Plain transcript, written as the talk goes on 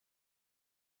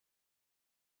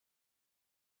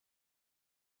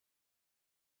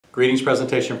Greetings,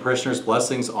 Presentation parishioners.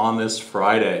 Blessings on this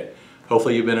Friday.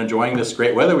 Hopefully you've been enjoying this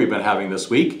great weather we've been having this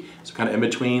week. It's kind of in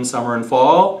between summer and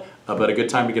fall, but a good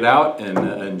time to get out and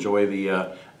enjoy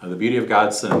the beauty of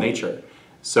God's nature.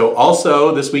 So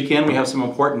also this weekend we have some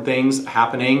important things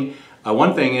happening.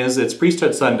 One thing is it's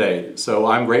Priesthood Sunday, so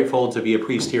I'm grateful to be a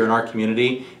priest here in our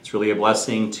community. It's really a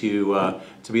blessing to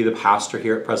be the pastor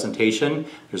here at Presentation.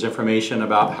 There's information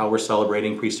about how we're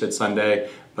celebrating Priesthood Sunday,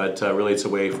 but really it's a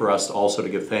way for us also to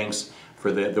give thanks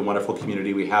for the wonderful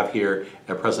community we have here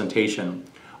at Presentation.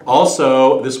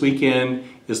 Also, this weekend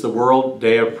is the World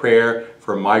Day of Prayer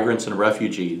for Migrants and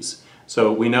Refugees.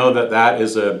 So we know that that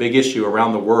is a big issue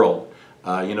around the world.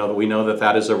 We know that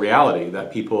that is a reality,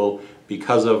 that people,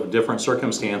 because of different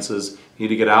circumstances, need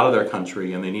to get out of their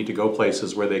country and they need to go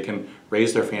places where they can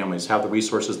raise their families, have the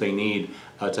resources they need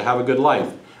to have a good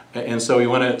life. And so we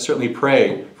want to certainly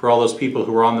pray for all those people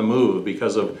who are on the move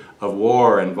because of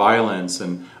war and violence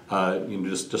and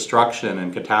just destruction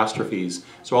and catastrophes.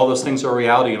 So all those things are a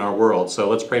reality in our world. So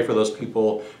let's pray for those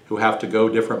people who have to go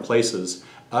different places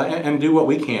and do what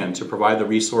we can to provide the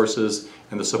resources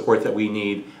and the support that we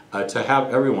need to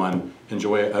have everyone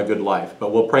enjoy a good life.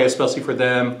 But we'll pray especially for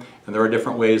them, and there are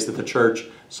different ways that the church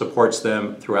supports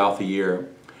them throughout the year.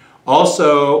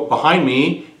 Also, behind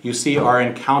me, you see our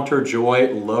Encounter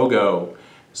Joy logo.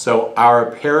 So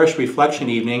our parish reflection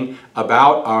evening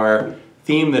about our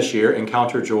theme this year,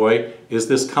 Encounter Joy, is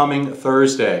this coming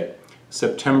Thursday,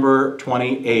 September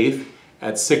 28th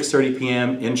at 6:30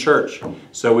 p.m. in church.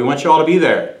 So we want you all to be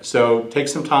there. So take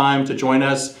some time to join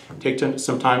us, take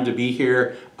some time to be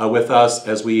here with us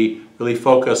as we really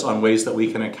focus on ways that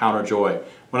we can encounter joy.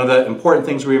 One of the important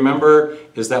things we remember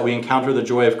is that we encounter the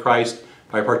joy of Christ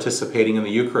by participating in the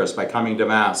Eucharist, by coming to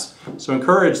Mass. So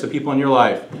encourage the people in your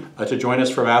life to join us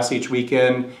for Mass each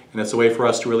weekend, and it's a way for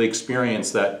us to really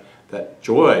experience that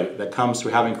joy that comes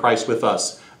through having Christ with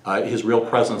us, His real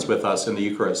presence with us in the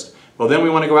Eucharist. Well, then we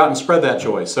want to go out and spread that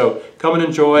joy. So come and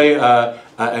enjoy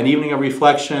an evening of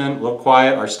reflection, a little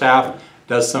quiet. Our staff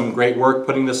does some great work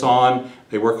putting this on.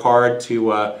 They work hard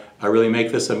to really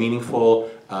make this a meaningful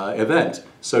event.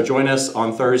 So join us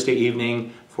on Thursday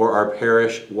evening for our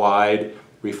parish-wide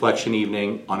reflection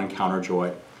evening on Encounter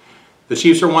Joy. The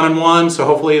Chiefs are 1-1, so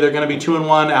hopefully they're going to be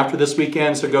 2-1 after this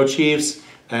weekend. So go Chiefs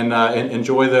and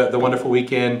enjoy the wonderful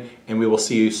weekend, and we will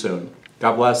see you soon.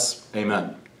 God bless.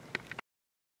 Amen.